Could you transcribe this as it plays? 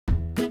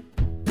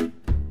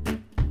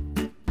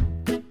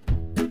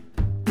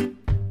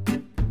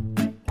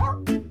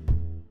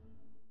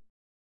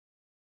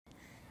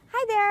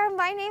Hi there,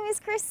 my name is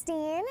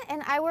Christine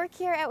and I work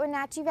here at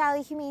Wenatchee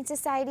Valley Humane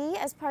Society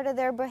as part of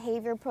their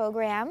behavior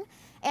program.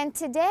 And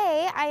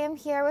today I am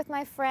here with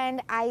my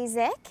friend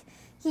Isaac.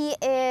 He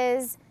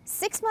is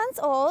 6 months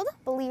old,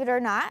 believe it or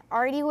not,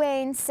 already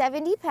weighing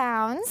 70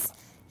 pounds.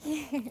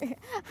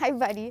 Hi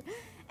buddy.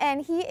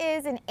 And he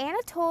is an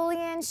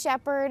Anatolian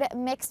Shepherd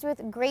mixed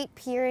with Great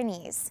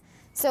Pyrenees.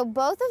 So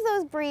both of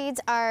those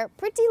breeds are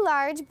pretty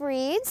large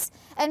breeds,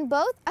 and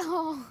both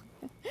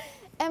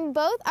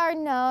are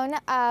known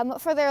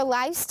for their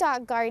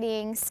livestock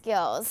guarding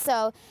skills.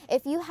 So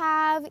if you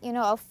have,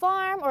 a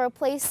farm or a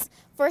place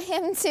for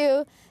him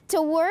to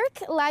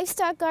work,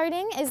 livestock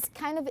guarding is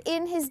kind of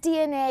in his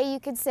DNA,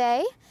 you could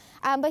say.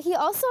 But he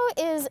also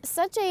is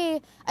such a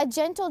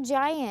gentle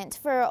giant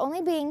for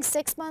only being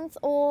 6 months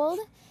old.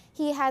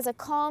 He has a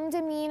calm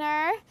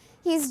demeanor,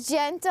 he's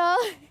gentle,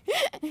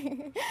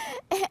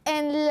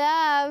 and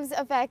loves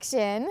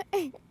affection.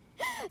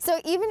 So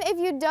even if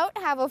you don't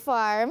have a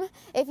farm,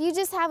 if you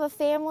just have a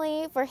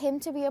family for him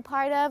to be a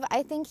part of,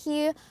 I think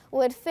he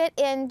would fit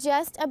in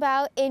just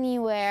about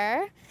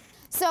anywhere.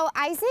 So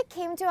Isaac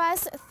came to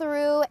us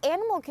through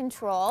animal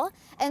control,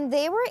 and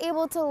they were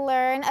able to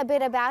learn a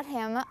bit about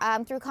him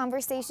through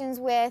conversations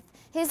with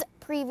his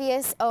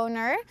previous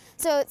owner.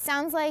 So it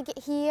sounds like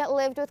he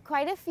lived with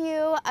quite a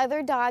few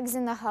other dogs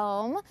in the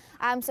home.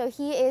 So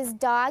he is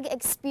dog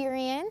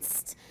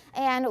experienced,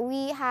 and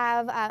we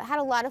have had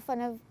a lot of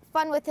fun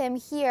with him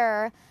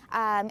here,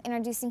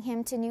 introducing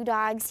him to new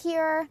dogs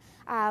here.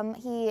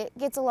 He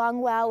gets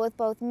along well with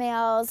both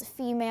males,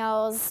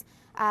 females,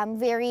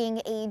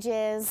 varying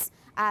ages.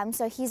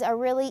 So he's a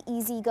really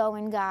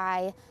easygoing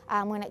guy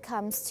when it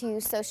comes to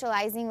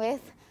socializing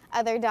with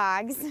other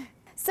dogs.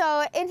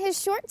 So in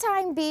his short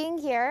time being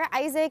here,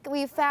 Isaac,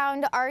 we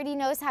found, already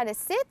knows how to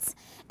sit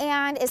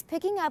and is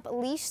picking up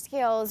leash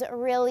skills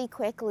really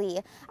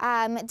quickly.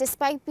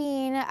 Despite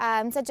being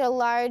such a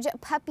large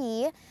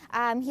puppy,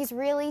 he's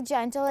really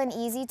gentle and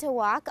easy to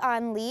walk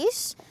on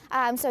leash.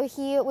 So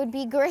he would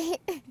be great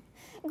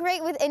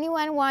with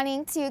anyone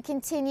wanting to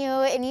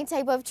continue any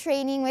type of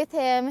training with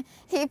him.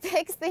 He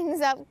picks things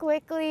up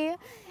quickly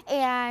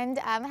and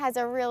has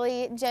a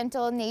really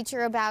gentle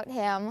nature about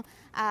him.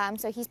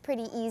 So he's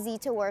pretty easy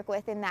to work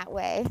with in that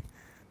way.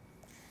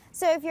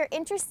 So if you're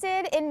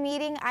interested in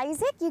meeting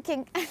Isaac, you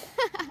can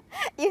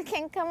you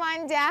can come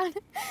on down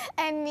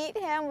and meet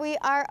him. We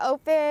are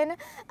open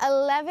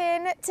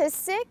 11 to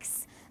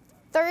 6.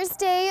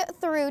 Thursday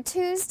through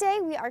Tuesday.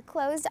 We are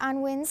closed on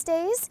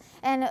Wednesdays,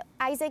 and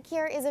Isaac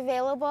here is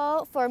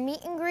available for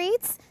meet and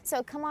greets.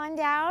 So come on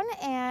down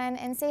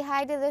and say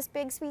hi to this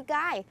big sweet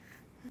guy.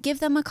 Give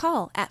them a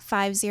call at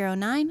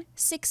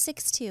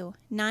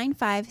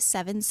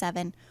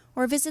 509-662-9577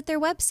 or visit their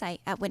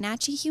website at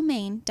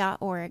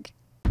wenatcheehumane.org.